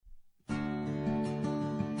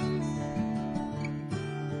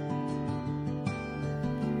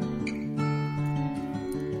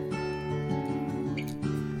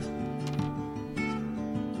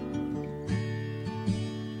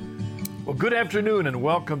Well, good afternoon and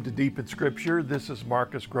welcome to Deep in Scripture. This is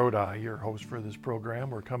Marcus Grodi, your host for this program.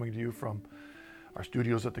 We're coming to you from our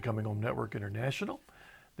studios at the Coming Home Network International.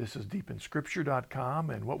 This is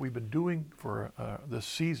deepinscripture.com, and what we've been doing for this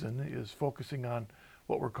season is focusing on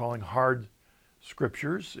what we're calling hard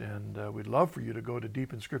scriptures, and we'd love for you to go to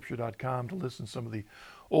deepinscripture.com to listen to some of the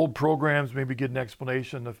old programs, maybe get an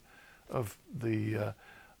explanation of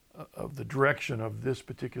the direction of this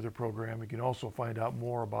particular program. You can also find out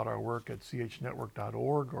more about our work at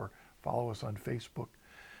chnetwork.org or follow us on Facebook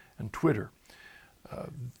and Twitter.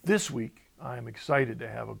 This week, I am excited to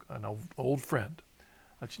have an old friend.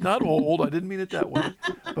 That's not old, I didn't mean it that way,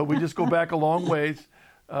 but we just go back a long ways.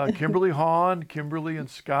 Kimberly Hahn, Kimberly and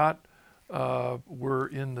Scott were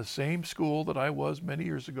in the same school that I was many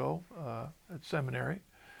years ago at seminary.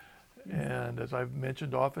 And as I've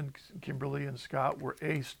mentioned often, Kimberly and Scott were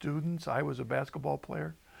A students. I was a basketball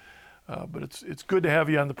player. But it's good to have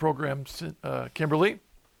you on the program, Kimberly.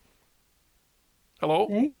 Hello?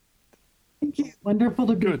 Hey. Thank you. Wonderful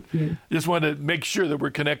to be with you. Just wanted to make sure that we're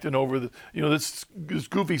connecting over this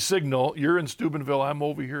goofy signal. You're in Steubenville. I'm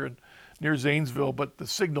over here near Zanesville, but the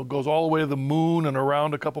signal goes all the way to the moon and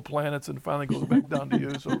around a couple planets and finally goes back down to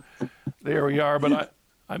you. So there we are. But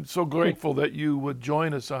I'm so grateful that you would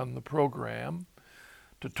join us on the program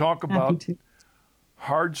to talk about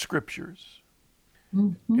hard scriptures.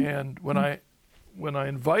 Mm-hmm. And when I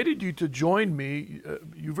invited you to join me,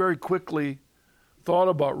 you very quickly thought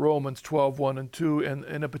about Romans 12:1 and 2,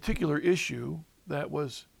 and a particular issue that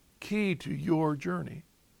was key to your journey,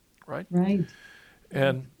 right? Right.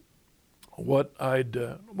 And what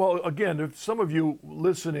again, if some of you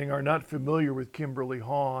listening are not familiar with Kimberly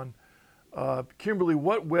Hahn, Kimberly,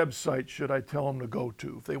 what website should I tell them to go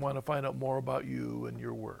to if they want to find out more about you and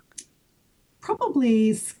your work?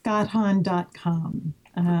 Probably scotthahn.com.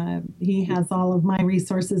 He has all of my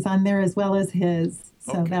resources on there as well as his.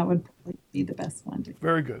 So that would probably be the best one to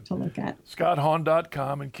look at.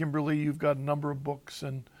 scotthahn.com. And Kimberly, you've got a number of books,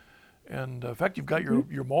 and in fact, you've got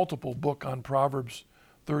your multiple book on Proverbs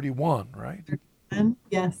 31, right?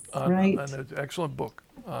 Yes, right. And it's an excellent book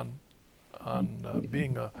on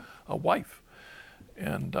being a wife.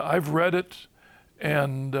 And I've read it,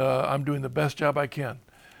 and I'm doing the best job I can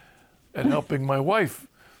at helping my wife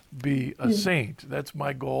be a saint. That's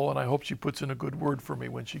my goal, and I hope she puts in a good word for me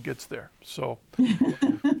when she gets there. So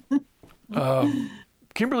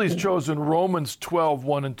Kimberly's chosen Romans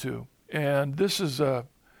 12:1 and 2. And this is, to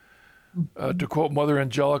quote Mother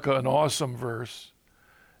Angelica, an awesome verse.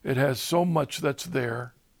 It has so much that's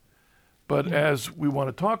there. But as we want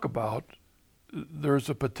to talk about, there's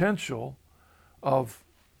a potential of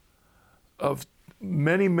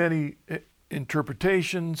many, many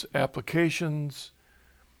interpretations, applications,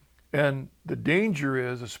 and the danger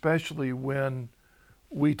is, especially when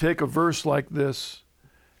we take a verse like this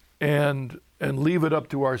and leave it up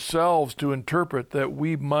to ourselves to interpret, that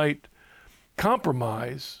we might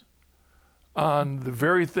compromise on the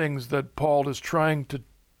very things that Paul is trying to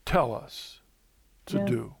tell us to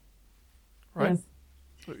do. Right?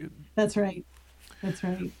 Yes. That's right. That's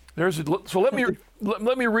right. So let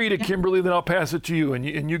me read it, Kimberly, then I'll pass it to you, and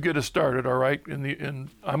you get us started, all right? I'm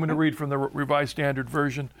going to read from the Revised Standard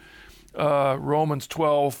Version, Romans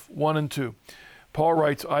 12:1 and 2. Paul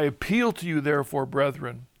writes, I appeal to you, therefore,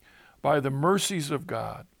 brethren, by the mercies of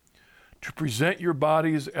God, to present your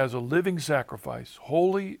bodies as a living sacrifice,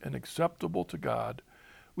 holy and acceptable to God,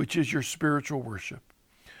 which is your spiritual worship.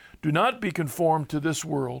 Do not be conformed to this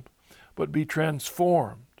world, but be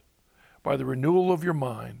transformed by the renewal of your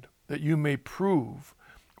mind, that you may prove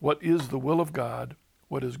what is the will of God,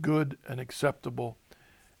 what is good and acceptable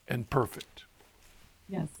and perfect.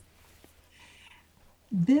 Yes.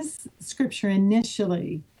 This scripture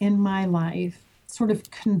initially in my life sort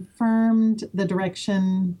of confirmed the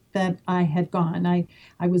direction that I had gone. I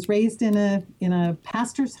was raised in a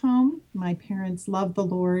pastor's home. My parents loved the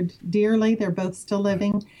Lord dearly. They're both still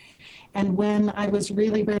living. And when I was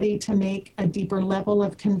really ready to make a deeper level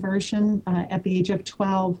of conversion at the age of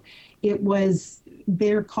 12, it was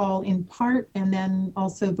their call in part, and then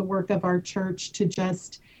also the work of our church to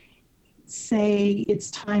just say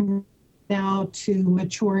it's time now to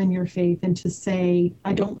mature in your faith and to say,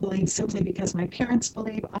 I don't believe simply because my parents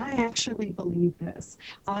believe. I actually believe this.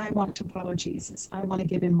 I want to follow Jesus. I want to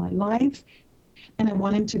give him my life, and I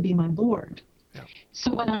want him to be my Lord. Yeah.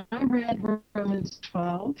 So when I read Romans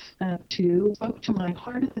 12:2, spoke to my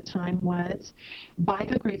heart at the time was, by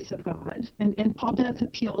the grace of God, and Paul does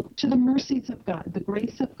appeal to the mercies of God, the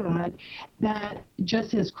grace of God, that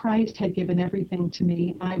just as Christ had given everything to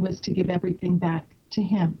me, I was to give everything back to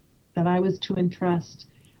him, that I was to entrust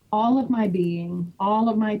all of my being, all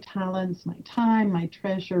of my talents, my time, my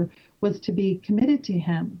treasure was to be committed to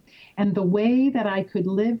him. And the way that I could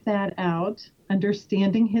live that out,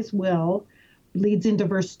 understanding his will, leads into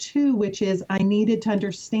verse 2, which is I needed to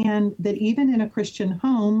understand that even in a Christian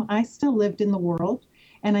home, I still lived in the world,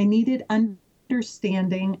 and I needed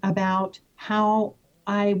understanding about how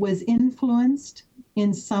I was influenced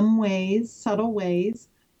in some ways, subtle ways,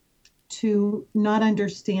 to not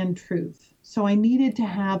understand truth. So I needed to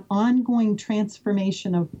have ongoing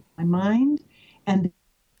transformation of my mind and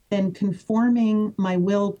then conforming my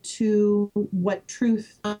will to what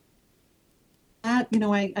truth.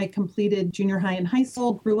 I completed junior high and high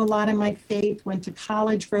school, grew a lot in my faith, went to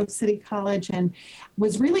college, Grove City College, and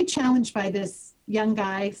was really challenged by this young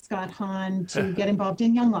guy, Scott Hahn, to get involved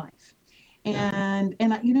in Young Life. And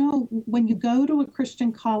when you go to a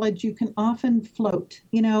Christian college, you can often float.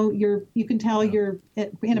 You can tell you're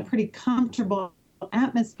in a pretty comfortable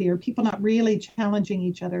atmosphere, people not really challenging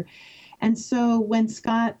each other. And so when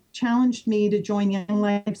Scott challenged me to join Young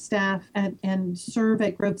Life staff and serve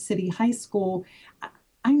at Grove City High School,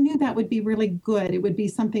 I knew that would be really good. It would be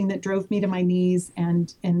something that drove me to my knees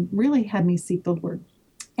and really had me seek the Lord.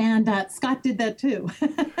 And Scott did that too.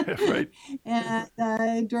 Right.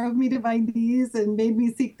 And drove me to my knees and made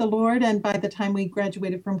me seek the Lord. And by the time we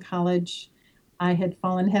graduated from college, I had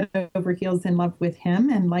fallen head over heels in love with him,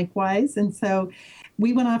 and likewise. And so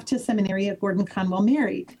we went off to seminary at Gordon Conwell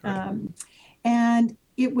married. Right. And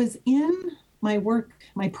it was in my work,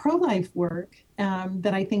 my pro-life work,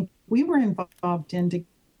 that I think we were involved in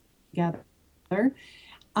together.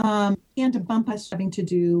 And to bump us having to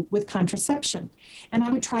do with contraception. And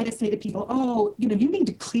I would try to say to people, you need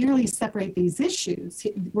to clearly separate these issues.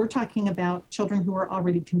 We're talking about children who are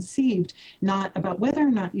already conceived, not about whether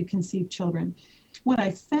or not you conceive children. What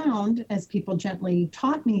I found as people gently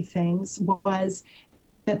taught me things was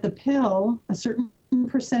that the pill, a certain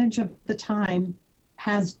percentage of the time,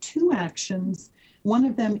 has two actions. One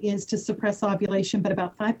of them is to suppress ovulation, but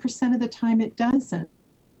about 5% of the time it doesn't.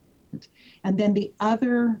 And then the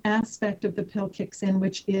other aspect of the pill kicks in,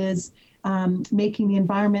 which is making the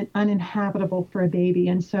environment uninhabitable for a baby.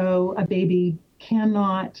 And so a baby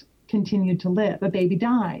cannot continue to live. A baby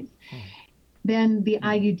dies. Then the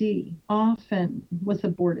IUD often was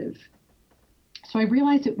abortive. So I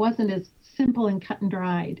realized it wasn't as simple and cut and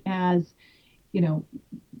dried as,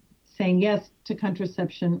 saying yes to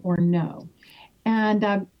contraception or no. And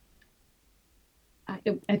at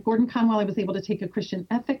Gordon Conwell, I was able to take a Christian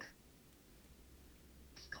ethics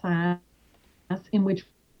class in which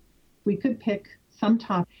we could pick some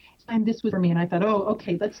topic. And this was for me, and I thought,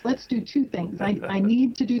 okay, let's do two things. I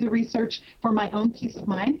need to do the research for my own peace of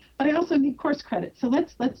mind, but I also need course credit. So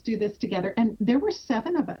let's do this together. And there were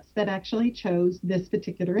 7 of us that actually chose this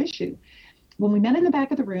particular issue. When we met in the back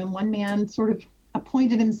of the room, one man sort of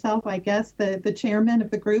appointed himself, I guess, the chairman of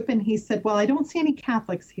the group, and he said, well, I don't see any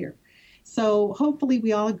Catholics here. So hopefully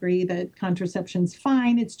we all agree that contraception's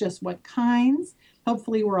fine. It's just what kinds.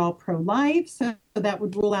 Hopefully we're all pro-life, so that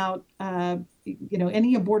would rule out,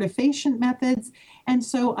 any abortifacient methods. And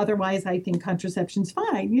so otherwise, I think contraception's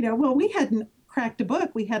fine. Well, we hadn't cracked a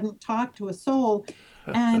book. We hadn't talked to a soul.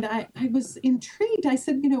 And I was intrigued. I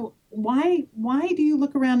said, why do you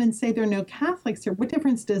look around and say there are no Catholics here? What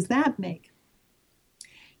difference does that make?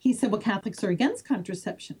 He said, well, Catholics are against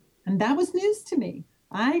contraception. And that was news to me.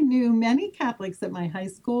 I knew many Catholics at my high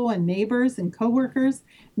school and neighbors and coworkers.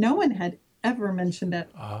 No one had ever mentioned that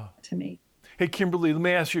to me. Hey, Kimberly, let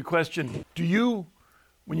me ask you a question. Do you,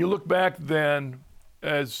 when you look back then,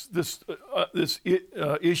 as this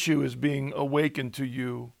issue is being awakened to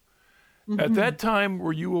you, at that time,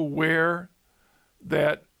 were you aware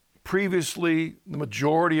that previously the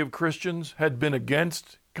majority of Christians had been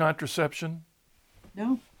against contraception?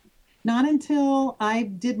 No, not until I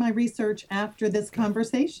did my research after this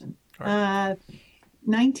conversation. Right.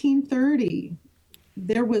 1930,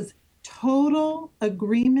 there was total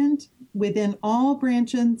agreement within all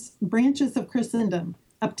branches of Christendom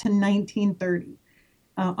up to 1930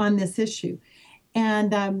 on this issue.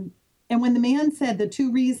 And when the man said the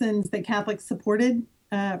 2 reasons that Catholics supported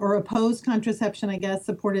or opposed contraception, I guess,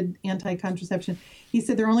 supported anti-contraception, he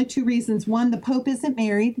said there are only 2 reasons. 1, the Pope isn't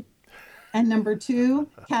married. And number 2,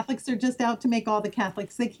 Catholics are just out to make all the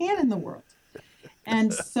Catholics they can in the world.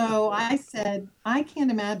 And so I said, I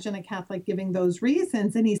can't imagine a Catholic giving those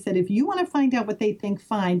reasons. And he said, if you want to find out what they think,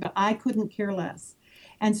 fine, but I couldn't care less.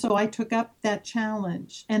 And so I took up that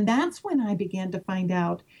challenge. And that's when I began to find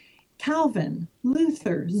out Calvin,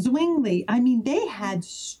 Luther, Zwingli, they had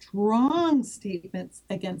strong statements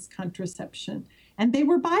against contraception, and they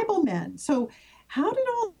were Bible men. So how did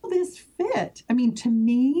all this fit? I mean, to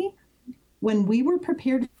me, when we were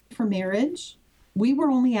prepared for marriage, we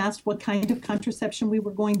were only asked what kind of contraception we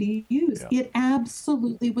were going to use. Yeah. It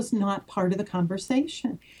absolutely was not part of the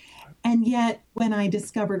conversation. And yet, when I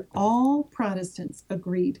discovered all Protestants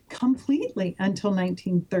agreed completely until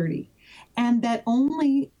 1930, and that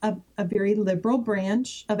only a very liberal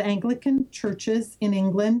branch of Anglican churches in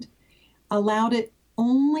England allowed it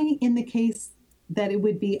only in the case that it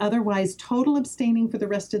would be otherwise total abstaining for the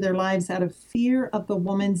rest of their lives out of fear of the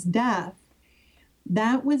woman's death.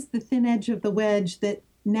 That was the thin edge of the wedge that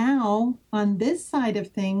now on this side of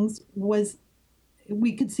things was,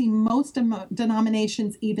 we could see most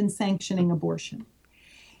denominations even sanctioning abortion.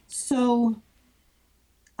 So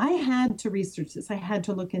I had to research this. I had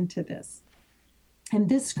to look into this. And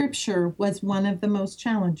this scripture was one of the most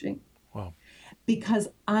challenging. Wow. Because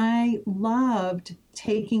I loved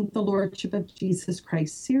taking the Lordship of Jesus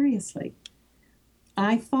Christ seriously.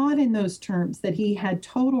 I thought in those terms that he had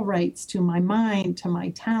total rights to my mind, to my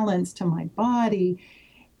talents, to my body.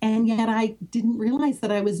 And yet I didn't realize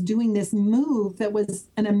that I was doing this move that was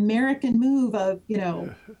an American move of,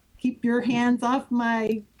 keep your hands off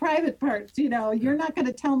my private parts. You're not going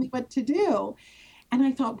to tell me what to do. And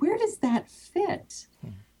I thought, where does that fit?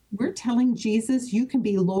 We're telling Jesus, you can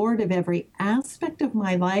be Lord of every aspect of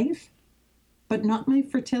my life, but not my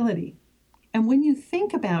fertility. And when you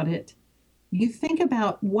think about it, you think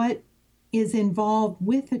about what is involved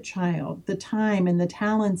with a child, the time and the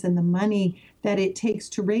talents and the money that it takes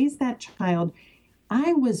to raise that child.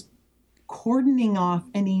 I was cordoning off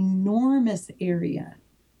an enormous area,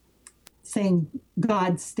 saying,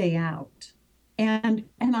 God, stay out. And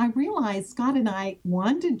I realized Scott and I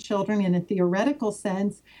wanted children in a theoretical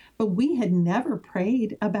sense, but we had never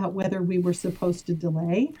prayed about whether we were supposed to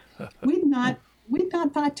delay. We'd not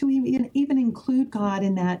thought to even include God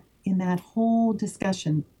in that whole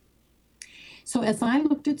discussion. So as I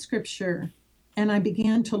looked at scripture and I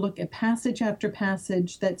began to look at passage after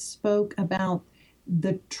passage that spoke about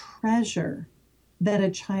the treasure that a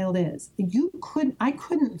child is, I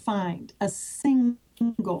couldn't find a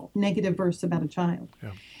single negative verse about a child.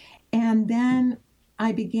 Yeah. And then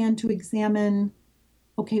I began to examine,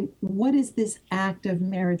 okay, what is this act of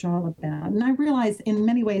marriage all about? And I realized in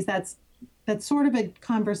many ways that's sort of a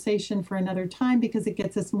conversation for another time because it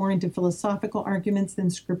gets us more into philosophical arguments than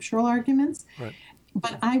scriptural arguments. Right.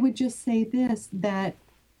 But I would just say this, that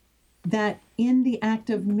in the act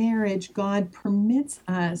of marriage, God permits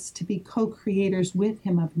us to be co-creators with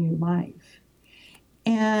him of new life.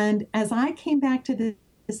 And as I came back to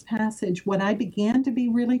this passage, what I began to be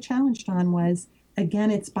really challenged on was, again,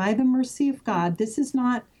 it's by the mercy of God. This is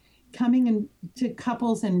not coming into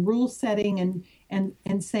couples and rule setting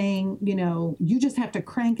and saying, you just have to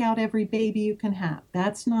crank out every baby you can have.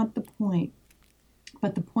 That's not the point.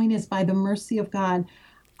 But the point is, by the mercy of God,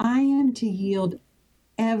 I am to yield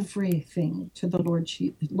everything to the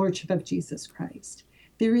Lordship of Jesus Christ.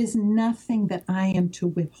 There is nothing that I am to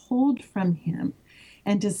withhold from him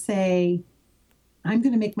and to say, I'm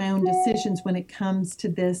going to make my own decisions when it comes to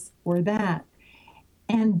this or that.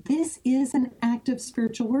 And this is an act of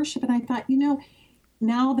spiritual worship. And I thought,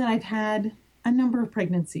 now that I've had a number of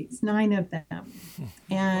pregnancies, 9 of them,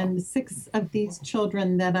 and 6 of these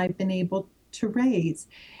children that I've been able to raise,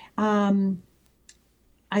 I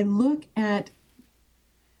look at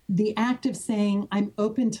the act of saying I'm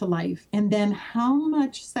open to life, and then how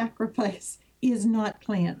much sacrifice is not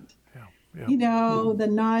planned. Yeah. The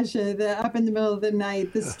nausea, the up in the middle of the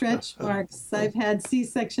night, the stretch marks. I've had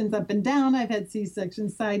C-sections up and down. I've had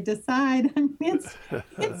C-sections side to side. I mean,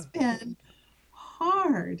 it's been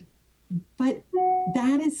hard, but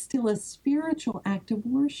that is still a spiritual act of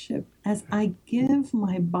worship as I give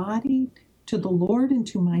my body to the Lord and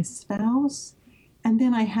to my spouse. And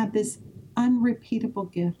then I have this unrepeatable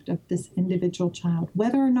gift of this individual child,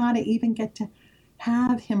 whether or not I even get to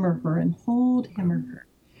have him or her and hold him or her.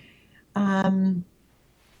 And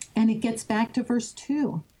it gets back to verse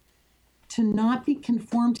 2, to not be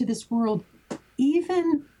conformed to this world,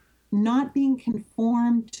 even not being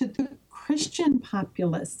conformed to the Christian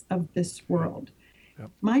populace of this world.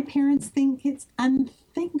 Yep. My parents think it's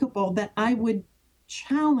unthinkable that I would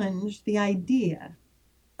challenge the idea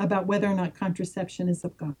about whether or not contraception is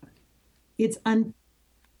of God. It's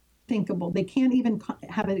unthinkable. They can't even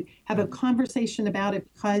have a conversation about it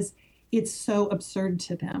because it's so absurd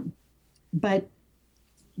to them. But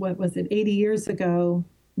what was it, 80 years ago,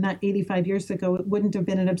 not 85 years ago, it wouldn't have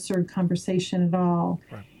been an absurd conversation at all.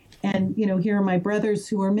 Right. And, here are my brothers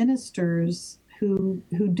who are ministers who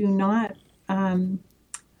do not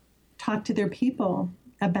talk to their people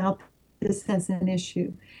about this as an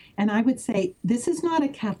issue. And I would say this is not a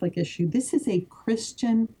Catholic issue. This is a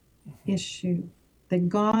Christian issue. That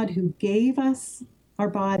God, who gave us our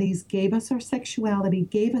bodies, gave us our sexuality,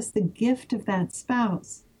 gave us the gift of that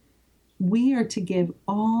spouse, we are to give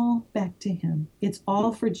all back to him. It's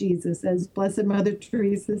all for Jesus, as Blessed Mother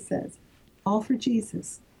Teresa says, all for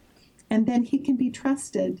Jesus. And then he can be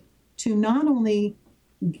trusted to not only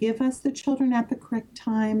give us the children at the correct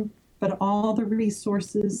time, but all the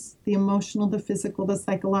resources, the emotional, the physical, the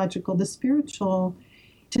psychological, the spiritual,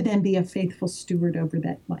 to then be a faithful steward over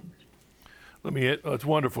that life. It's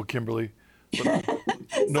wonderful, Kimberly. But,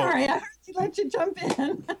 Sorry, I heard you let you jump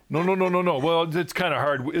in. No. Well, it's kind of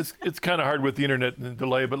hard. It's kind of hard with the internet and the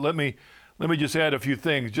delay, but let me just add a few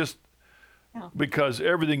things, because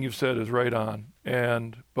everything you've said is right on.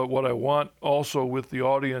 But what I want also with the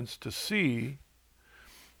audience to see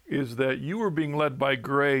is that you are being led by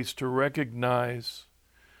grace to recognize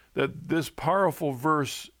that this powerful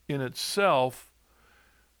verse in itself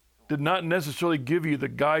did not necessarily give you the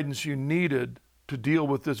guidance you needed to deal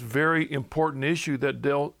with this very important issue that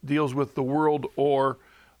deals with the world or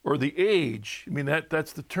the age. I mean,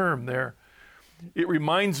 that's the term there. It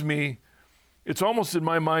reminds me, it's almost in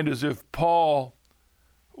my mind as if Paul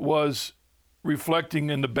was reflecting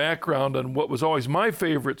in the background on what was always my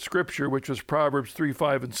favorite scripture, which was Proverbs 3,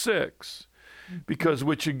 5, and 6,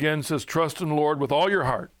 which again says, trust in the Lord with all your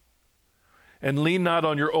heart and lean not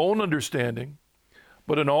on your own understanding,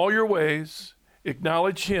 but in all your ways,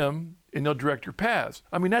 acknowledge him, and he'll direct your paths.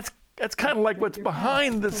 I mean, that's kind of like what's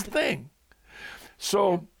behind this thing.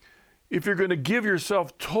 So if you're going to give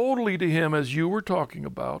yourself totally to him, as you were talking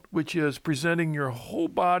about, which is presenting your whole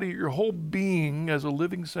body, your whole being as a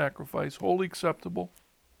living sacrifice, wholly acceptable,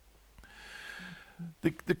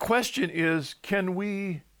 the question is, can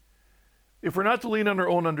we, if we're not to lean on our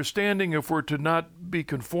own understanding, if we're to not be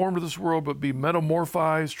conformed to this world, but be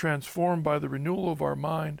metamorphized, transformed by the renewal of our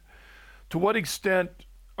mind, to what extent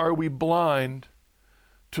are we blind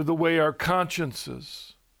to the way our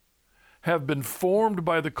consciences have been formed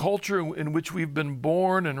by the culture in which we've been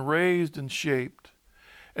born and raised and shaped?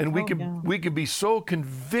 And we can be so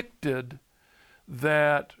convicted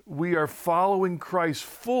that we are following Christ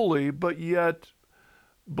fully, but yet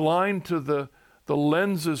blind to the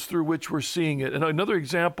lenses through which we're seeing it. And another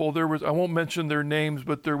example, I won't mention their names,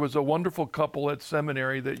 but there was a wonderful couple at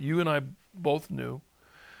seminary that you and I both knew.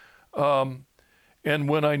 And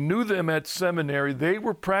when I knew them at seminary, they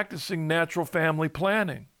were practicing natural family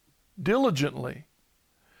planning diligently.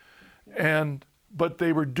 But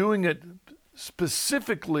they were doing it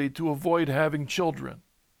specifically to avoid having children,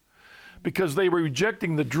 because they were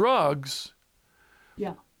rejecting the drugs.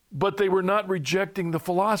 Yeah. But they were not rejecting the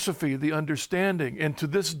philosophy, the understanding. And to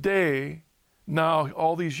this day, now,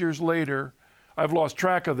 all these years later, I've lost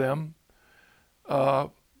track of them,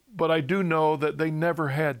 but I do know that they never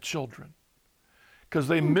had children because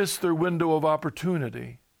they missed their window of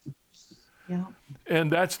opportunity. Yeah.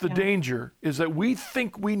 And that's the danger, is that we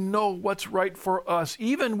think we know what's right for us,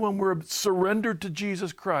 even when we're surrendered to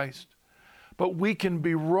Jesus Christ. But we can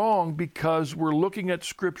be wrong because we're looking at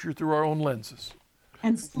Scripture through our own lenses.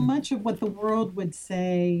 And so much of what the world would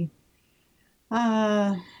say,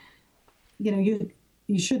 you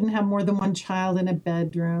shouldn't have more than one child in a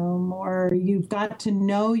bedroom, or you've got to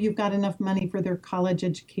know you've got enough money for their college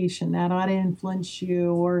education. That ought to influence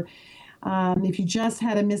you. Or if you just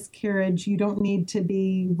had a miscarriage, you don't need to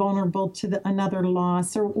be vulnerable to another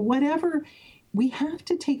loss, or whatever. We have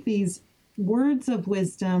to take these words of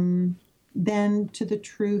wisdom then to the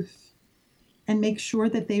truth and make sure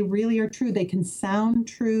that they really are true. They can sound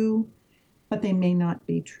true, but they may not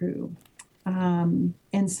be true.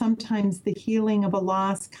 And sometimes the healing of a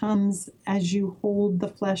loss comes as you hold the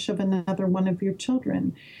flesh of another one of your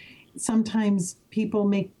children. Sometimes people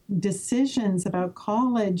make decisions about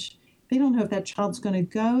college. They don't know if that child's going to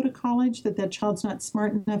go to college, that child's not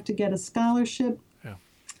smart enough to get a scholarship. Yeah.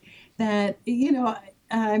 That,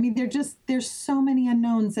 there's so many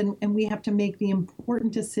unknowns, and we have to make the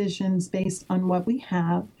important decisions based on what we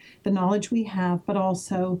have, the knowledge we have, but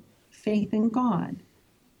also faith in God.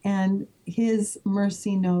 And his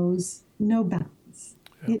mercy knows no bounds.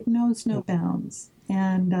 Yeah. It knows no bounds.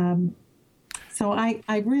 And so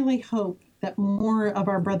I really hope that more of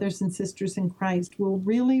our brothers and sisters in Christ will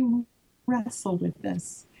really wrestle with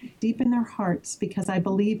this deep in their hearts, because I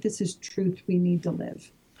believe this is truth we need to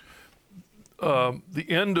live. The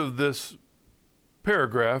end of this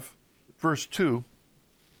paragraph, verse 2,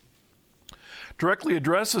 directly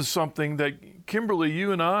addresses something that, Kimberly,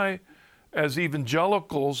 you and I, as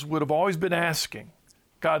evangelicals, would have always been asking.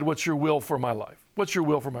 God, what's your will for my life? What's your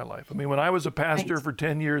will for my life? I mean, when I was a pastor for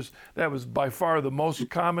 10 years, that was by far the most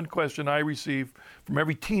common question I received from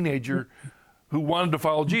every teenager who wanted to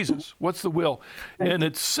follow Jesus. What's the will? And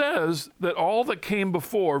it says that all that came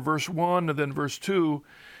before, verse 1 and then verse 2,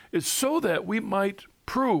 is so that we might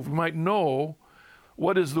prove, we might know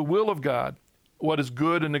what is the will of God, what is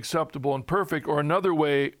good and acceptable and perfect, or another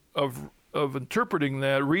way of interpreting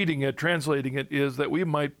that, reading it, translating it, is that we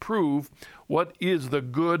might prove what is the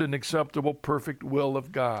good and acceptable, perfect will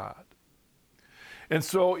of God. And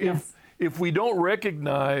so if we don't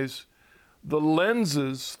recognize the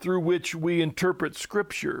lenses through which we interpret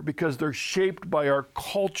Scripture, because they're shaped by our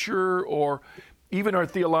culture or even our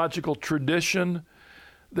theological tradition,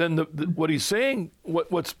 then what he's saying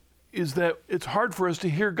is that it's hard for us to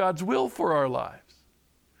hear God's will for our lives.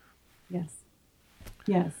 Yes.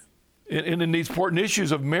 Yes. And in these important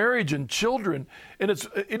issues of marriage and children, and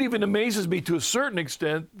it even amazes me to a certain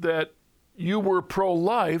extent that you were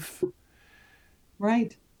pro-life,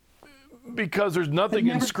 right? Because there's nothing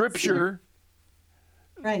in Scripture,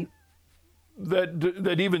 right,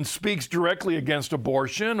 that even speaks directly against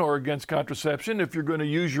abortion or against contraception. If you're going to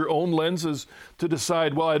use your own lenses to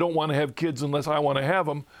decide, well, I don't want to have kids unless I want to have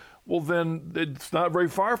them, well, then it's not very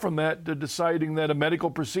far from that to deciding that a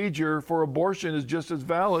medical procedure for abortion is just as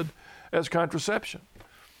valid as contraception.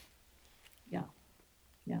 Yeah,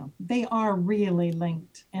 they are really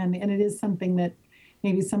linked, and it is something that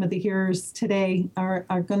maybe some of the hearers today are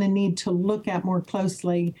going to need to look at more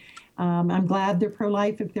closely. I'm glad they're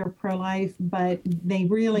pro-life if they're pro-life, but they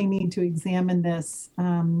really need to examine this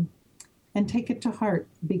and take it to heart,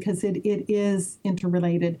 because it is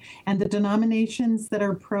interrelated. And the denominations that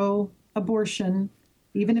are pro-abortion,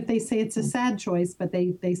 even if they say it's a sad choice, but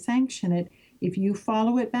they sanction it, if you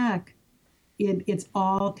follow it back, it's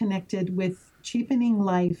all connected with cheapening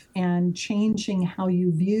life and changing how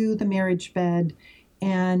you view the marriage bed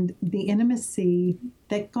and the intimacy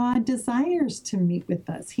that God desires to meet with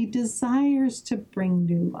us. He desires to bring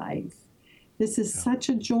new life. This is such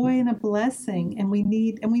a joy and a blessing, and we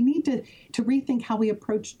need to rethink how we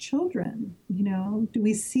approach children. You know, do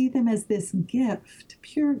we see them as this gift,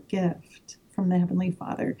 pure gift from the Heavenly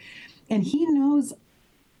Father? And He knows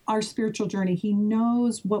our spiritual journey. He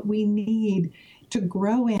knows what we need to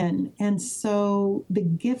grow in. And so the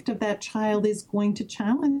gift of that child is going to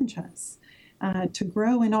challenge us to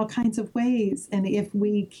grow in all kinds of ways. And if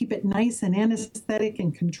we keep it nice and anesthetic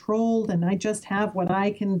and controlled, and I just have what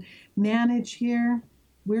I can manage here,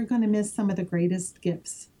 we're going to miss some of the greatest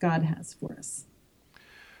gifts God has for us.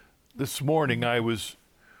 This morning I was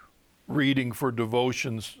reading for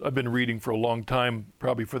devotions. I've been reading for a long time,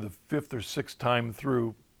 probably for the fifth or sixth time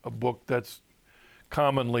through a book that's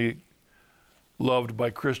commonly loved by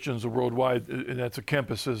Christians worldwide, and that's a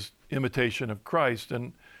Kempis' Imitation of Christ.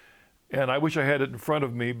 And I wish I had it in front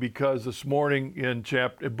of me, because this morning in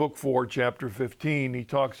book 4, chapter 15, he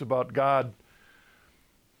talks about God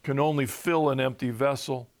can only fill an empty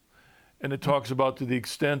vessel. And it talks about, to the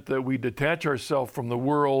extent that we detach ourselves from the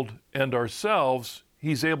world and ourselves,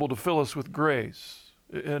 He's able to fill us with grace.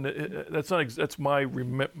 And that's my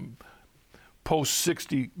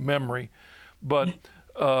post-60 memory, but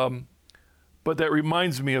that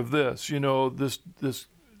reminds me of this. You know, this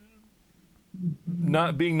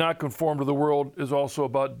not conformed to the world is also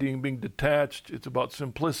about being detached. It's about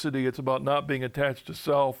simplicity. It's about not being attached to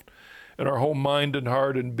self, and our whole mind and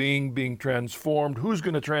heart and being transformed. Who's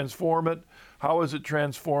going to transform it? How is it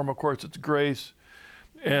transformed? Of course, it's grace,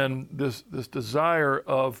 and this desire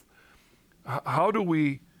of how do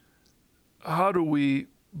we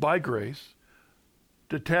by grace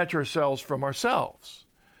detach ourselves from ourselves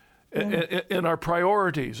and our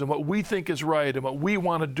priorities and what we think is right and what we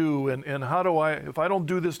want to do, and how do if I don't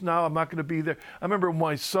do this now, I'm not going to be there. I remember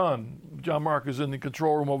my son, John Mark, is in the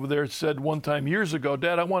control room over there, said one time years ago,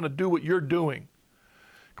 Dad, I want to do what you're doing.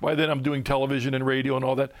 By then I'm doing television and radio and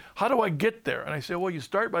all that. How do I get there? And I said, well, you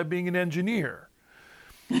start by being an engineer.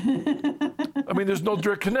 I mean, there's no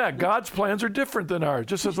direct connect. God's plans are different than ours,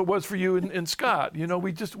 just as it was for you and Scott. You know,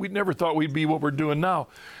 we never thought we'd be what we're doing now.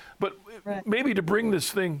 But maybe to bring this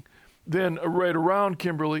thing then right around,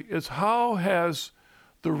 Kimberly, is how has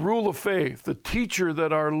the rule of faith, the teacher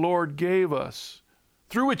that our Lord gave us,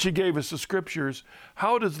 through which He gave us the Scriptures,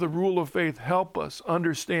 how does the rule of faith help us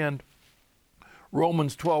understand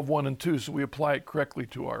Romans 12:1 and 2, so we apply it correctly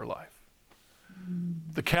to our life?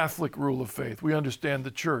 The Catholic rule of faith. We understand the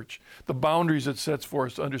church, the boundaries it sets for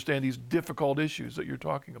us to understand these difficult issues that you're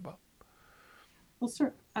talking about. Well,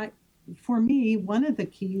 sir, for me, one of the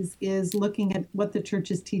keys is looking at what the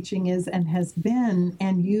church's teaching is and has been,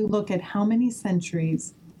 and you look at how many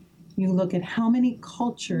centuries, You look at how many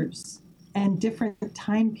cultures and different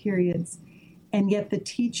time periods, and yet the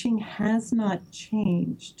teaching has not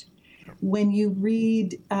changed. When you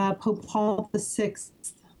read Pope Paul VI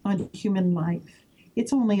on human life,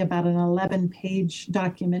 it's only about an 11-page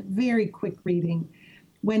document, very quick reading.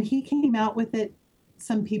 When he came out with it,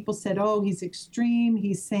 some people said, oh, he's extreme.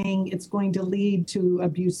 He's saying it's going to lead to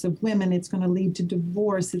abuse of women. It's going to lead to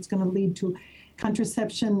divorce. It's going to lead to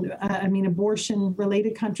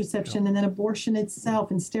abortion-related contraception, and then abortion itself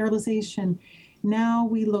and sterilization. Now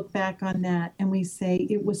we look back on that and we say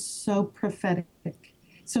it was so prophetic.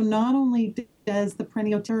 So not only does the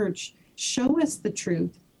Perennial Church show us the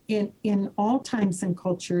truth in all times and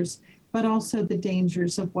cultures, but also the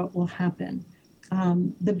dangers of what will happen.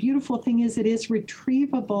 The beautiful thing is it is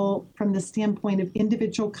retrievable from the standpoint of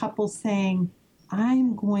individual couples saying,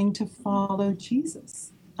 I'm going to follow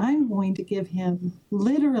Jesus. I'm going to give him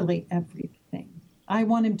literally everything. I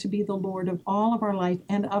want him to be the Lord of all of our life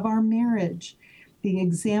and of our marriage. The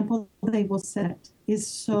example they will set is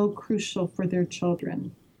so crucial for their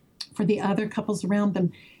children, for the other couples around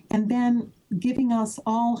them, and then giving us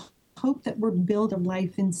all hope that we're building a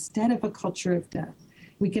life instead of a culture of death.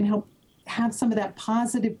 We can help have some of that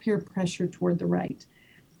positive peer pressure toward the right.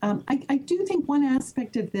 I do think one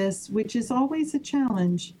aspect of this, which is always a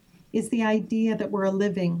challenge, is the idea that we're a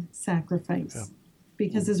living sacrifice. Yeah.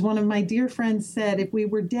 Because as one of my dear friends said, if we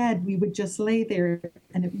were dead, we would just lay there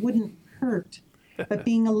and it wouldn't hurt. But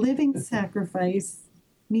being a living sacrifice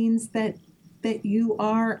means that you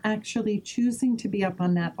are actually choosing to be up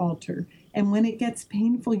on that altar. And when it gets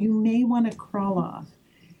painful, you may want to crawl off.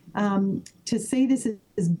 To say this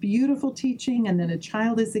is beautiful teaching and that a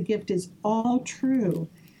child is a gift is all true,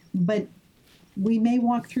 but we may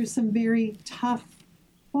walk through some very tough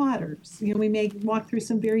waters. We may walk through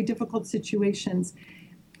some very difficult situations.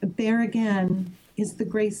 There again is the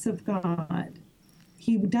grace of God.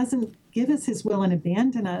 He doesn't give us his will and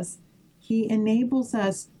abandon us. He enables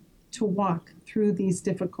us to walk through these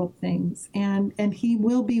difficult things. And he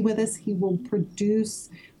will be with us. He will produce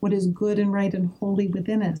what is good and right and holy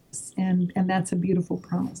within us. And that's a beautiful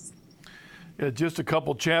promise. Yeah, just a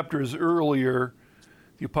couple chapters earlier,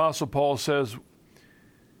 the Apostle Paul says,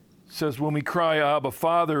 when we cry, Abba,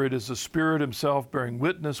 Father, it is the Spirit himself bearing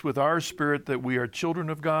witness with our spirit that we are children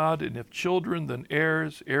of God, and if children, then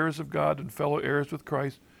heirs, heirs of God and fellow heirs with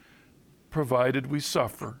Christ, provided we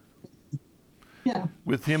suffer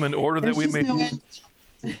with him in order that we may... there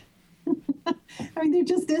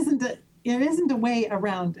just isn't a way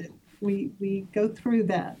around it. We go through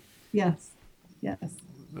that. Yes.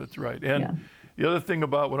 That's right. And the other thing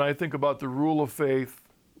about when I think about the rule of faith,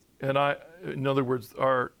 and in other words,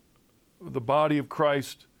 the body of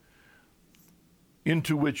Christ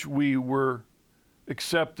into which we were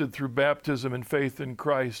accepted through baptism and faith in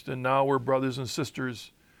Christ, and now we're brothers and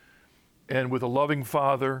sisters, and with a loving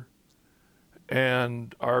Father,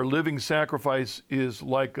 and our living sacrifice is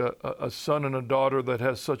like a son and a daughter that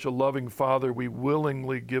has such a loving Father. We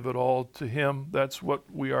willingly give it all to him. That's what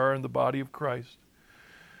we are in the body of Christ.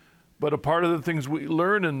 But a part of the things we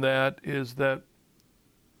learn in that is that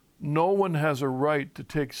no one has a right to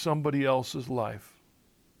take somebody else's life.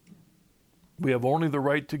 We have only the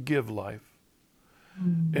right to give life,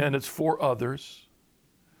 and it's for others.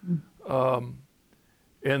 And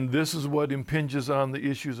this is what impinges on the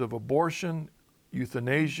issues of abortion,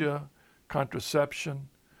 euthanasia, contraception.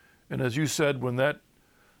 And as you said, when that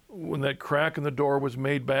crack in the door was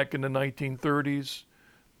made back in the 1930s,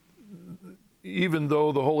 even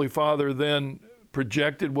though the Holy Father then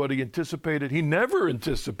projected what he anticipated, he never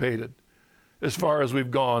anticipated as far as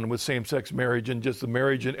we've gone with same-sex marriage, and just the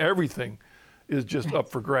marriage and everything is just up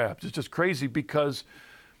for grabs. It's just crazy because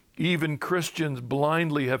even Christians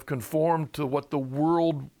blindly have conformed to what the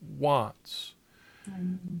world wants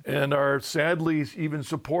and are sadly even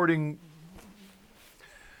supporting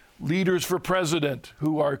leaders for president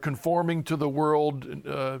who are conforming to the world,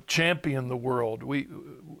 champion the world.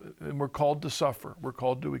 And we're called to suffer. We're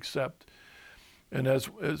called to accept. And as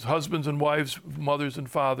husbands and wives, mothers and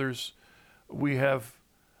fathers, we have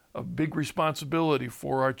a big responsibility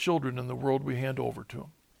for our children and the world we hand over to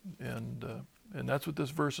them. And that's what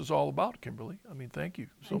this verse is all about, Kimberly. I mean, thank you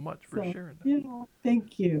so much for sharing that. Yeah,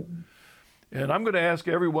 thank you. And I'm going to ask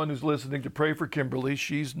everyone who's listening to pray for Kimberly.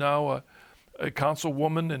 She's now a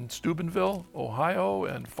councilwoman in Steubenville, Ohio,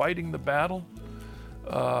 and fighting the battle.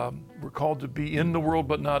 We're called to be in the world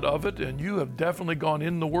but not of it, and you have definitely gone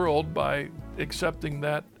in the world by accepting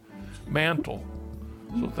that mantle.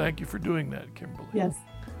 So thank you for doing that, Kimberly. Yes.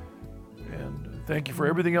 And thank you for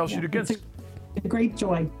everything else you do. It's a great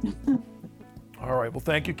joy. All right. Well,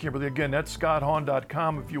 thank you, Kimberly. Again, that's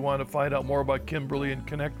scotthahn.com if you want to find out more about Kimberly and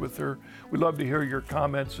connect with her. We'd love to hear your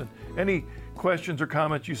comments, and any questions or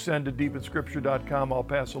comments you send to deepinscripture.com, I'll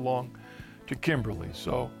pass along to Kimberly.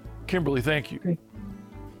 So, Kimberly, thank you. Great.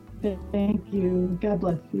 Thank you. God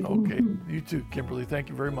bless you. Okay. You too, Kimberly. Thank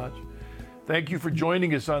you very much. Thank you for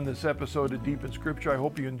joining us on this episode of Deep in Scripture. I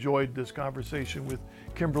hope you enjoyed this conversation with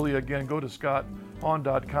Kimberly. Again, go to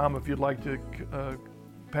scotthahn.com if you'd like to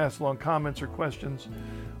pass along comments or questions,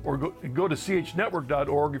 or go to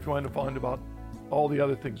chnetwork.org if you want to find about all the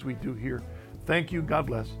other things we do here. Thank you. God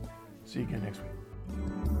bless. See you again next week.